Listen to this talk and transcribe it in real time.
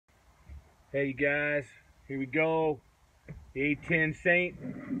Hey you guys, here we go. The A10 Saint.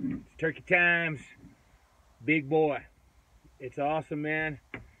 It's turkey times. Big boy. It's awesome, man.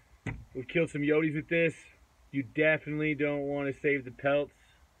 We've killed some yotes with this. You definitely don't want to save the pelts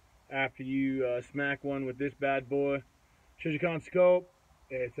after you smack one with this bad boy. Trijicon scope.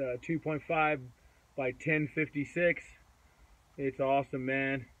 It's 2.5 by 1056. It's awesome,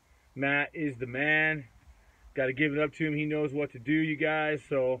 man. Matt is the man. Got to give it up to him. He knows what to do, you guys.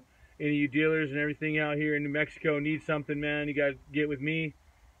 So any of you dealers and everything out here in New Mexico need something, man, you got to get with me.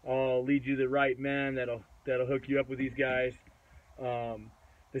 I'll lead you to the right man that'll hook you up with these guys.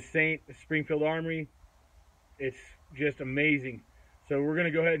 The Saint, the Springfield Armory, it's just amazing. So we're going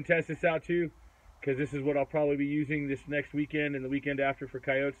to go ahead and test this out too, because this is what I'll probably be using this next weekend and the weekend after for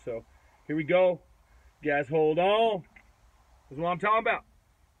coyotes. So here we go. You guys hold on. This is what I'm talking about.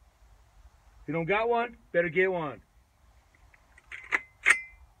 If you don't got one, better get one.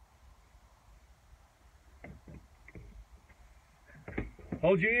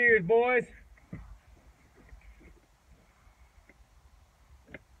 Hold your ears, boys.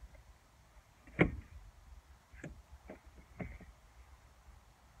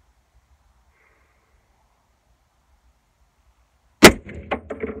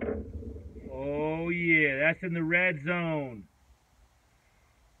 Oh yeah, that's in the red zone.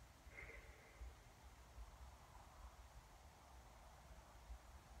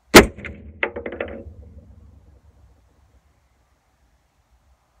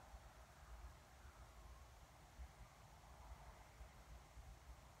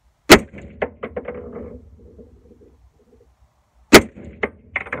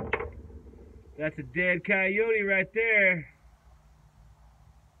 That's a dead coyote right there.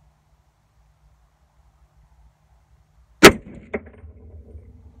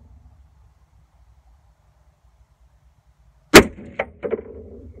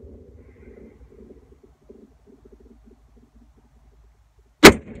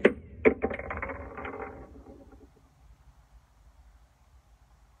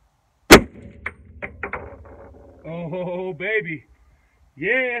 Oh, baby.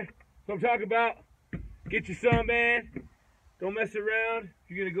 Yeah, that's what I'm talking about. Get you some, man. Don't mess around. If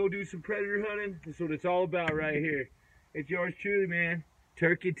you're going to go do some predator hunting, that's what it's all about right here. It's yours truly, man.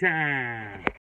 Turkey time.